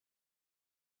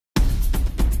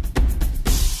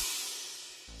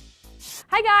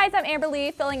Hi guys, I'm Amber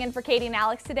Lee filling in for Katie and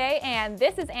Alex today, and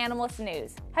this is Animalist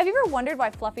News. Have you ever wondered why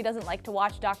Fluffy doesn't like to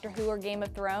watch Doctor Who or Game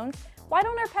of Thrones? Why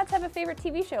don't our pets have a favorite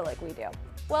TV show like we do?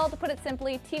 Well, to put it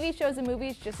simply, TV shows and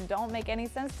movies just don't make any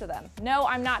sense to them. No,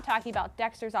 I'm not talking about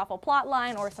Dexter's awful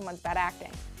plotline or someone's bad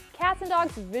acting. Cats and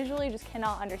dogs visually just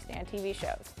cannot understand TV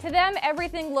shows. To them,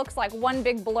 everything looks like one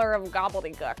big blur of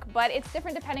gobbledygook, but it's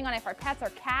different depending on if our pets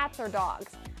are cats or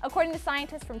dogs. According to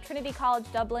scientists from Trinity College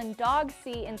Dublin, dogs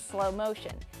see in slow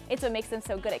motion. It's what makes them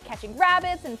so good at catching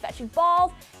rabbits and fetching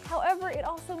balls. However, it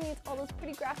also means all those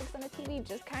pretty graphics on the TV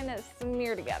just kind of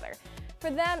smear together. For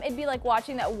them, it'd be like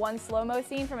watching that one slow-mo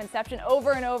scene from Inception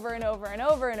over and over and over and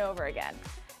over and over again.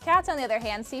 Cats, on the other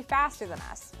hand, see faster than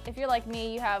us. If you're like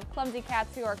me, you have clumsy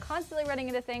cats who are constantly running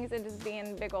into things and just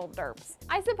being big old derps.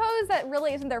 I suppose that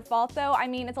really isn't their fault though. I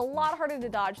mean, it's a lot harder to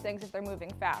dodge things if they're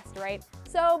moving fast, right?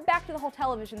 So back to the whole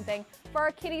television thing. For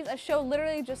our kitties, a show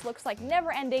literally just looks like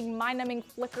never-ending, mind-numbing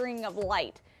flickering of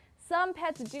light. Some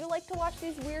pets do like to watch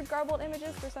these weird garbled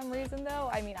images for some reason though.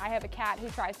 I mean, I have a cat who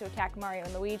tries to attack Mario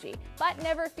and Luigi. But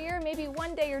never fear, maybe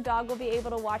one day your dog will be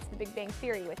able to watch The Big Bang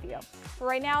Theory with you. For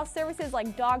right now, services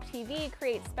like Dog TV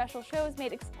create special shows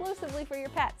made exclusively for your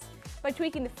pets. By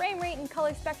tweaking the frame rate and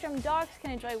color spectrum, dogs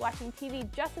can enjoy watching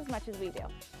TV just as much as we do.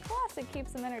 Plus, it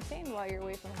keeps them entertained while you're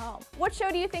away from home. What show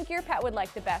do you think your pet would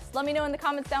like the best? Let me know in the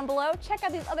comments down below. Check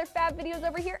out these other fab videos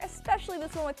over here, especially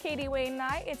this one with Katie, Wayne, and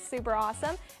I. It's super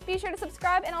awesome. Be sure to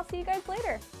subscribe, and I'll see you guys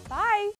later. Bye!